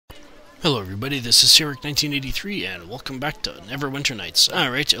Hello everybody, this is Siric1983 and welcome back to Neverwinter Nights.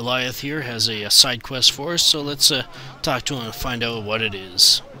 Alright, Llast here has a side quest for us, so let's talk to him and find out what it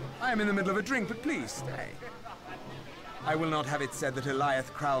is. I am in the middle of a drink, but please stay. I will not have it said that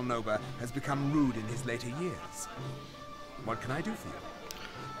Llast Kralnoba has become rude in his later years. What can I do for you?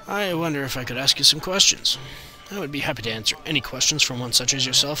 I wonder if I could ask you some questions. I would be happy to answer any questions from one such as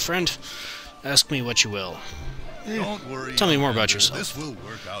yourself, friend. Ask me what you will. Don't worry. Tell me more about yourself. This will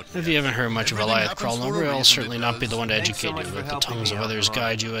work out. If you haven't heard much of Llast Kralnoba, I'll certainly not be the one to educate you. Let the tongues of others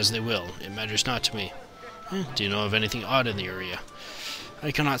guide you as they will. It matters not to me. Do you know of anything odd in the area? I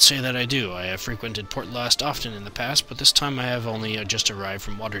cannot say that I do. I have frequented Port Llast often in the past, but this time I have only just arrived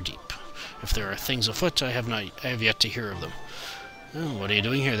from Waterdeep. If there are things afoot, I have yet to hear of them. Oh, what are you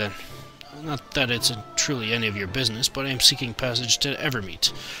doing here then? Not that it's truly any of your business, but I am seeking passage to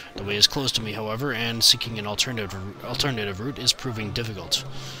Evermeet. The way is closed to me, however, and seeking an alternative route is proving difficult.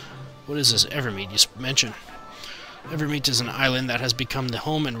 What is this Evermeet you mention? Evermeet is an island that has become the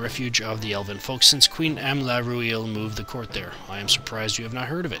home and refuge of the elven folk since Queen Amlaruil moved the court there. I am surprised you have not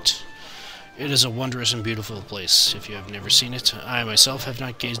heard of it. It is a wondrous and beautiful place, if you have never seen it. I myself have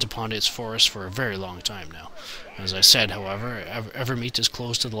not gazed upon its forests for a very long time now. As I said, however, Evermeet is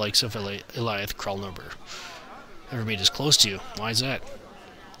close to the likes of Llast Kralnoba. Evermeet is close to you. Why is that?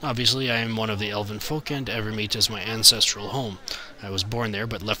 Obviously, I am one of the elven folk, and Evermeet is my ancestral home. I was born there,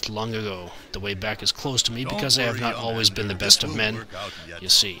 but left long ago. The way back is closed to me because I have not always been the best of men. You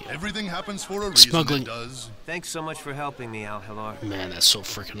see, everything happens for a reason. Smuggling. It does. Thanks so much for helping me, Al-Hilar. Man, that's so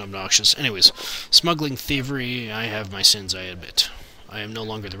freaking obnoxious. Anyways, smuggling, thievery, I have my sins, I admit. I am no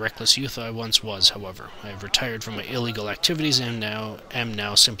longer the reckless youth I once was, however. I have retired from my illegal activities and am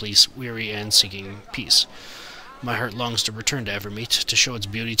now simply weary and seeking peace. My heart longs to return to Evermeet, to show its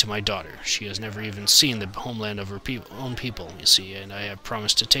beauty to my daughter. She has never even seen the homeland of her own people, you see, and I have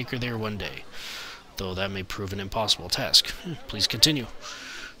promised to take her there one day, though that may prove an impossible task. Please continue.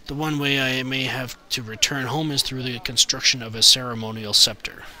 The one way I may have to return home is through the construction of a ceremonial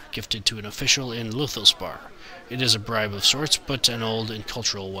scepter, gifted to an official in Luthospar. It is a bribe of sorts, but an old and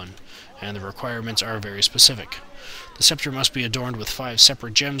cultural one, and the requirements are very specific. The scepter must be adorned with 5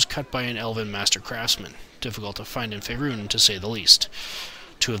 separate gems cut by an elven master craftsman, difficult to find in Faerun, to say the least.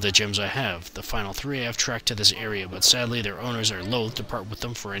 2 of the gems I have. The final 3 I have tracked to this area, but sadly their owners are loath to part with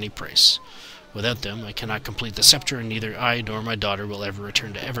them for any price. Without them, I cannot complete the scepter, and neither I nor my daughter will ever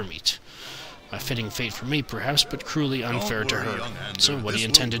return to Evermeet. A fitting fate for me, perhaps, but cruelly unfair to her. So what do you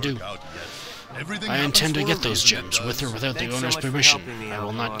intend to do? I intend to get those gems, with or without the owner's permission. I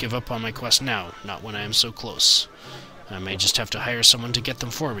will not give up on my quest now, not when I am so close. I may just have to hire someone to get them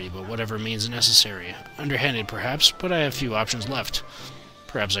for me, but whatever means necessary. Underhanded, perhaps, but I have few options left.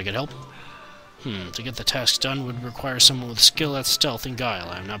 Perhaps I could help? To get the tasks done would require someone with skill at stealth and guile.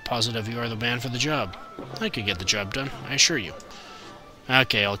 I am not positive you are the man for the job. I could get the job done, I assure you.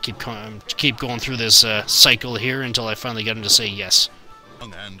 Okay, I'll keep going through this cycle here until I finally get him to say yes.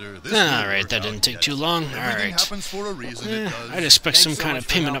 Alright, that didn't take too long. Alright. I'd expect some kind of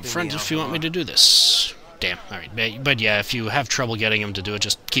payment up front if you want me to do this. Damn. Alright, but yeah, if you have trouble getting him to do it,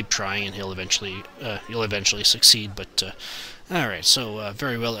 just keep trying and you'll eventually succeed. But alright, so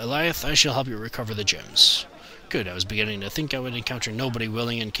very well, Llast, I shall help you recover the gems. Good, I was beginning to think I would encounter nobody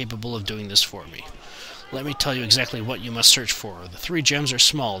willing and capable of doing this for me. Let me tell you exactly what you must search for. The 3 gems are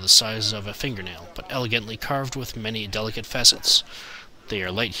small, the size of a fingernail, but elegantly carved with many delicate facets. They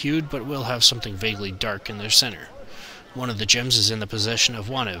are light-hued, but will have something vaguely dark in their center. One of the gems is in the possession of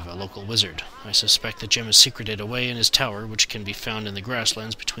Wanev, a local wizard. I suspect the gem is secreted away in his tower, which can be found in the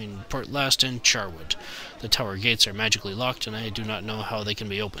grasslands between Port Llast and Charwood. The tower gates are magically locked, and I do not know how they can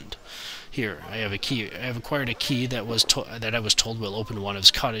be opened. Here, I have a key. I have acquired a key that I was told will open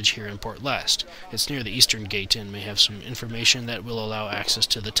Wanev's cottage here in Port Llast. It's near the eastern gate and may have some information that will allow access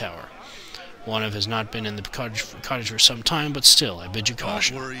to the tower. Wanev has not been in the cottage for some time, but still, I bid you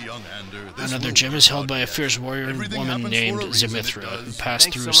caution. Another gem is held by a fierce warrior woman named Zemithra, who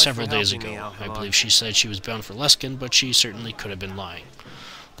passed through several days ago. I believe she said she was bound for Leskin, but she certainly could have been lying.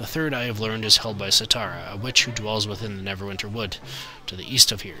 The third, I have learned, is held by Satara, a witch who dwells within the Neverwinter wood, to the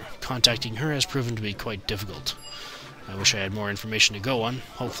east of here. Contacting her has proven to be quite difficult. I wish I had more information to go on.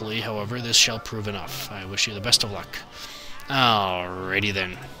 Hopefully, however, this shall prove enough. I wish you the best of luck. Alrighty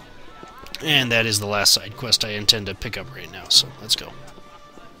then. And that is the last side quest I intend to pick up right now, so let's go.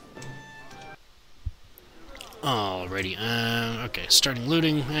 Alrighty, okay, starting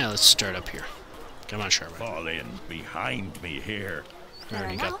looting. Yeah, let's start up here. Come on, Sharwyn. Fall in behind me here.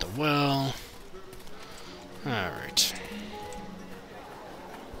 Already got the well. Alright.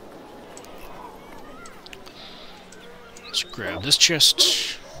 Let's grab this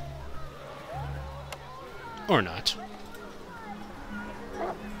chest. Or not.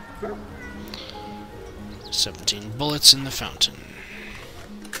 17 bullets in the fountain.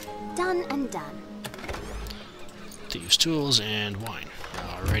 Done and done. Thieves' tools and wine.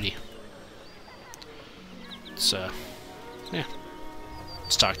 Alrighty. Let's, yeah.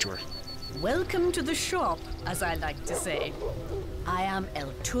 Let's talk to her. Welcome to the shop, as I like to say. I am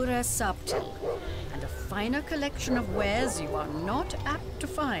Eltura Subtil, and a finer collection of wares you are not apt to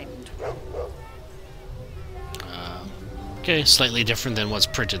find. Okay, slightly different than what's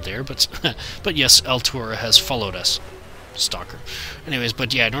printed there, but but yes, Eltura has followed us. Stalker. Anyways,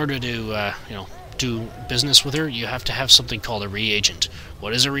 but yeah, in order to, you know, do business with her, you have to have something called a reagent.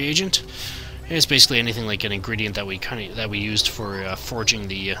 What is a reagent? It's basically anything like an ingredient that we used for forging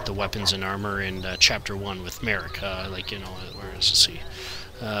the weapons and armor in Chapter 1 with Merrick. Like, you know, where does it see?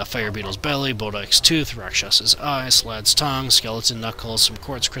 Fire Beetle's belly, Boddyknock's tooth, Rakshas's eye, Slad's tongue, skeleton knuckles, some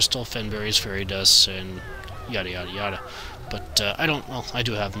quartz crystal, Fenberry's fairy dust, and yada yada yada. But I don't, well, I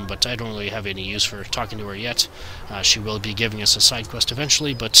do have them, but I don't really have any use for talking to her yet. She will be giving us a side quest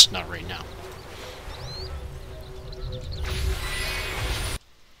eventually, but not right now.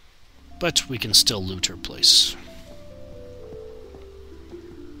 But we can still loot her place.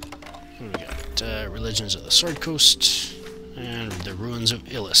 We got Religions of the Sword Coast and the Ruins of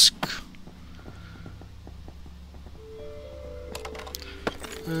Llast.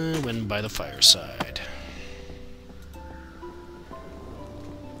 Win by the fireside.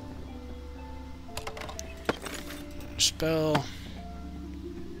 Spell.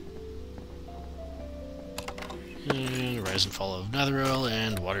 And Rise and Fall of Netheril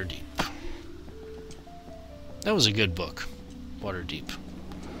and Waterdeep. That was a good book, Waterdeep.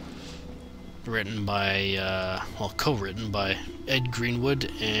 Written by, well, co-written by Ed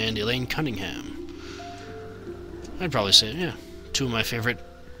Greenwood and Elaine Cunningham. I'd probably say, yeah, two of my favorite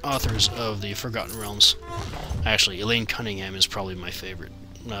authors of the Forgotten Realms. Actually, Elaine Cunningham is probably my favorite.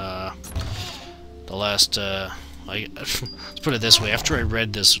 The last, let's put it this way, after I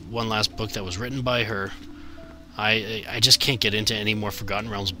read this one last book that was written by her, I just can't get into any more Forgotten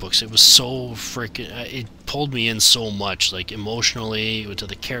Realms books. It was so freaking... it pulled me in so much, like, emotionally, to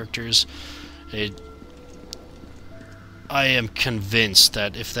the characters. I am convinced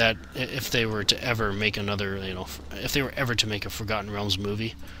that if they were to ever make another, you know, if they were ever to make a Forgotten Realms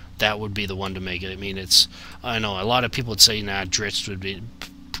movie, that would be the one to make it. I mean, I know, a lot of people would say, nah, Drizzt would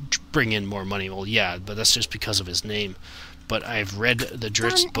bring in more money. Well, yeah, but that's just because of his name. But I've read the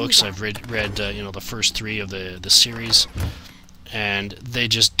Drizzt books. I've read you know, the first 3 of the series, and they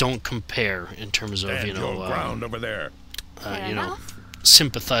just don't compare in terms of, you know, ground over there. You know,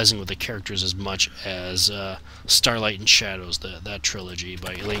 sympathizing with the characters as much as Starlight and Shadows, that trilogy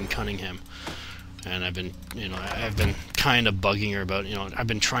by Elaine Cunningham. And I've been, you know, I've been kind of bugging her about, you know, I've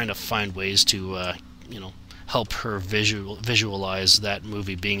been trying to find ways to, you know, help her visualize that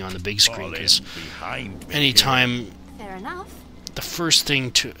movie being on the big screen, because anytime. Fair enough. The first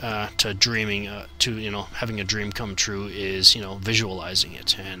thing to dreaming, to, you know, having a dream come true is, you know, visualizing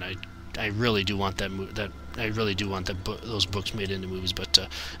it, and I really do want those books made into movies. But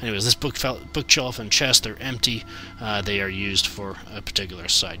anyways, this bookshelf and chest, they're empty. They are used for a particular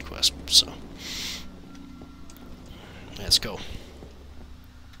side quest. So let's go.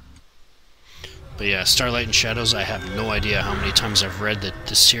 But yeah, Starlight and Shadows, I have no idea how many times I've read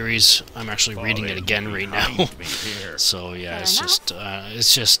the series. I'm actually reading it again right now. So yeah, it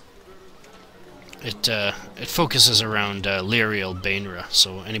focuses around Lyriel Bainra.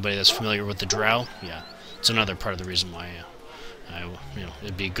 So anybody that's familiar with the Drow, yeah, it's another part of the reason why you know,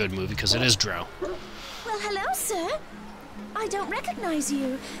 it'd be a good movie, because it is Drow. Well, hello, sir. I don't recognize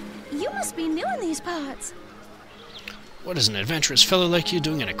you. You must be new in these parts. What is an adventurous fellow like you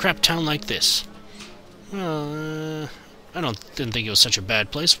doing in a crap town like this? Well, I didn't think it was such a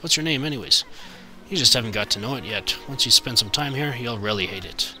bad place. What's your name, anyways? You just haven't got to know it yet. Once you spend some time here, you'll really hate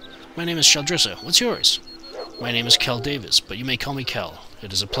it. My name is Sheldrissa. What's yours? My name is Kell Davis, but you may call me Kell.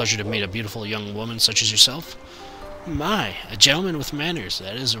 It is a pleasure to meet a beautiful young woman such as yourself. My, a gentleman with manners.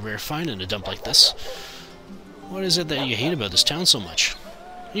 That is a rare find in a dump like this. What is it that you hate about this town so much?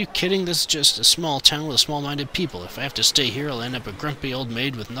 Are you kidding? This is just a small town with small-minded people. If I have to stay here, I'll end up a grumpy old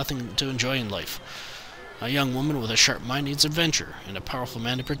maid with nothing to enjoy in life. A young woman with a sharp mind needs adventure, and a powerful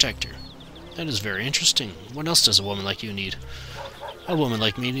man to protect her. That is very interesting. What else does a woman like you need? A woman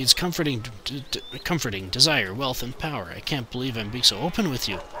like me needs comforting, desire, wealth, and power. I can't believe I'm being so open with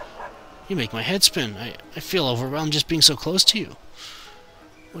you. You make my head spin. I feel overwhelmed just being so close to you.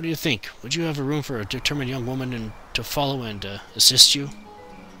 What do you think? Would you have a room for a determined young woman to follow and assist you?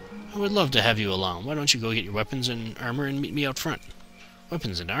 I would love to have you along. Why don't you go get your weapons and armor and meet me out front?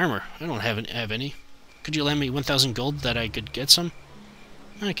 Weapons and armor? I don't have any. Could you lend me 1,000 gold that I could get some?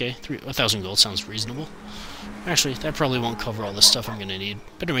 Okay, 1,000 gold sounds reasonable. Actually, that probably won't cover all the stuff I'm gonna need.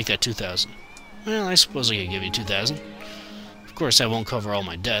 Better make that 2,000. Well, I suppose I could give you 2,000. Of course, that won't cover all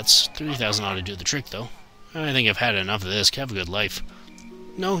my debts. 3,000 ought to do the trick, though. I think I've had enough of this. Have a good life.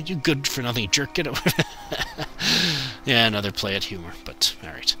 No, you good-for-nothing jerk. Get away. Yeah, another play at humor, but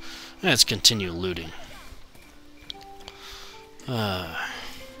alright. Let's continue looting.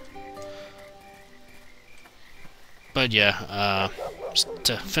 But yeah, just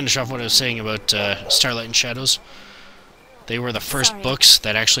to finish off what I was saying about Starlight and Shadows, they were the first books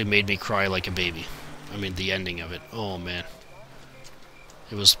that actually made me cry like a baby. I mean, the ending of it. Oh, man.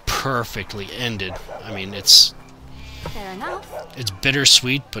 It was perfectly ended. I mean, it's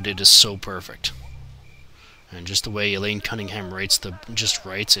bittersweet, but it is so perfect. And just the way Elaine Cunningham writes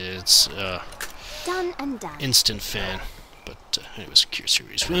it's Done and done. instant fan. But anyways, Cure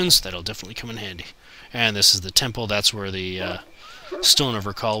Serious Wounds, that'll definitely come in handy. And this is the temple. That's where the Stone of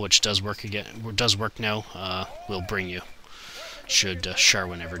Recall, which does work now, will bring you. Should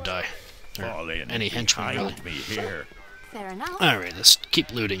Sharwyn ever die, or any henchman really. Me here. Fair enough. All right, let's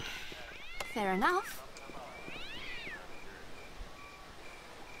keep looting. Fair enough.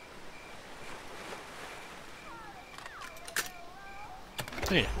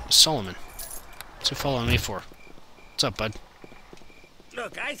 Hey, Solomon. What's he following me for? What's up, bud?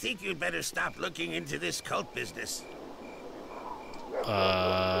 Look, I think you'd better stop looking into this cult business.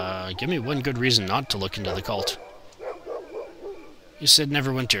 Give me one good reason not to look into the cult. You said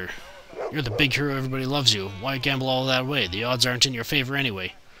Neverwinter. You're the big hero, everybody loves you. Why gamble all that way? The odds aren't in your favor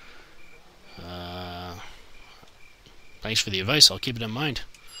anyway. Thanks for the advice, I'll keep it in mind.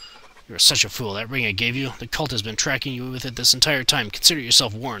 You're such a fool. That ring I gave you, the cult has been tracking you with it this entire time. Consider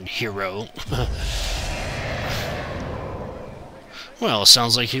yourself warned, hero. Well,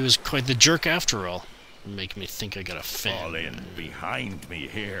 sounds like he was quite the jerk after all. Make me think I got a fan. Fall in behind me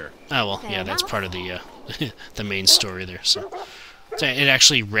here. Oh, well, yeah, that's part of the the main story there. So it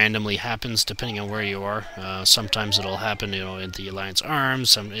actually randomly happens depending on where you are. Sometimes it'll happen, you know, at the Alliance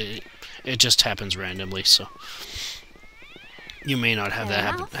Arms. It just happens randomly, so you may not have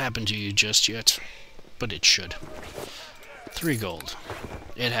that happen to you just yet, but it should. 3 gold.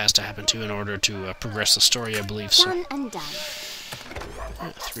 It has to happen to in order to progress the story, I believe. So. Done and done.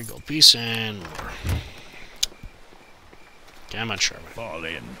 3 gold piece and more. Damn it, Sharwyn. Fall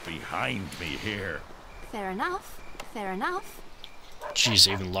in behind me here. Fair enough. Fair enough. Jeez,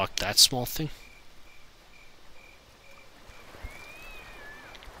 they even locked that small thing.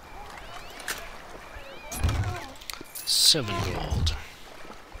 $7 gold.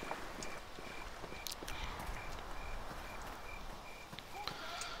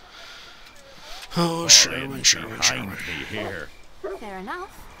 Oh, Sharwyn. Me here. Fair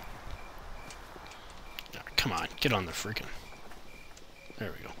enough. Oh, come on, get on the freaking.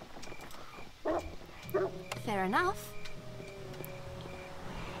 There we go. Fair enough.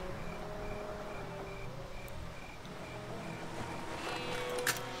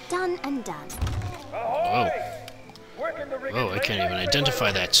 Done and done. Whoa. Oh, I can't even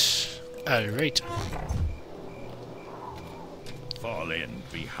identify that. Right. Fall in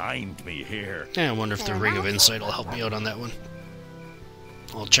behind me here. Yeah, I wonder if the Ring of Insight will help me out on that one.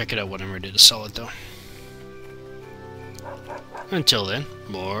 I'll check it out when I'm ready to sell it, though. Until then,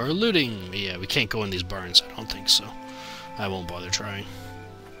 more looting. Yeah, we can't go in these barns. I don't think so. I won't bother trying.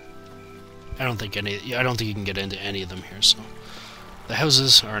 I don't think you can get into any of them here. So, the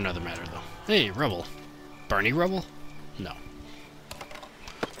houses are another matter, though. Hey, rubble. Barney rubble? No.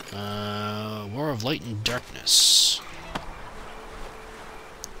 War of Light and Darkness.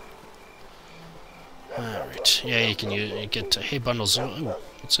 Alright. Yeah, you can get hay bundles. Ooh,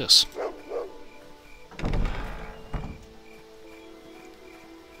 what's this?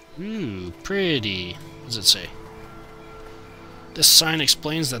 Ooh, pretty. What does it say? This sign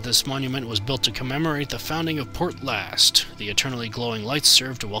explains that this monument was built to commemorate the founding of Port Llast. The eternally glowing lights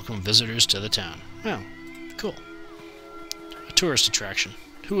serve to welcome visitors to the town. Oh, cool. A tourist attraction.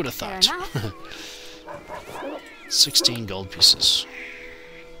 Who would have thought? 16 gold pieces.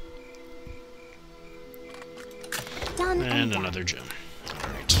 And another gem.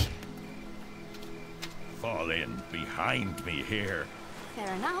 Alright. Fall in behind me here.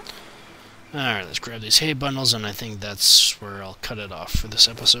 Fair enough. Alright, let's grab these hay bundles, and I think that's where I'll cut it off for this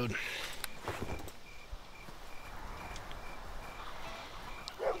episode.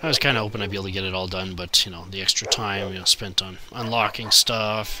 I was kind of hoping I'd be able to get it all done, but, you know, the extra time, you know, spent on unlocking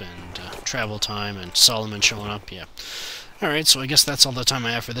stuff, and travel time, and Solomon showing up, yeah. Alright, so I guess that's all the time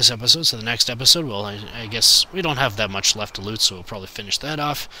I have for this episode. So the next episode, well, I guess we don't have that much left to loot, so we'll probably finish that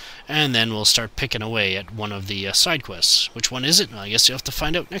off. And then we'll start picking away at one of the side quests. Which one is it? Well, I guess you'll have to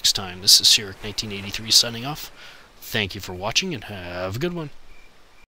find out next time. This is Sirik1983 signing off. Thank you for watching, and have a good one.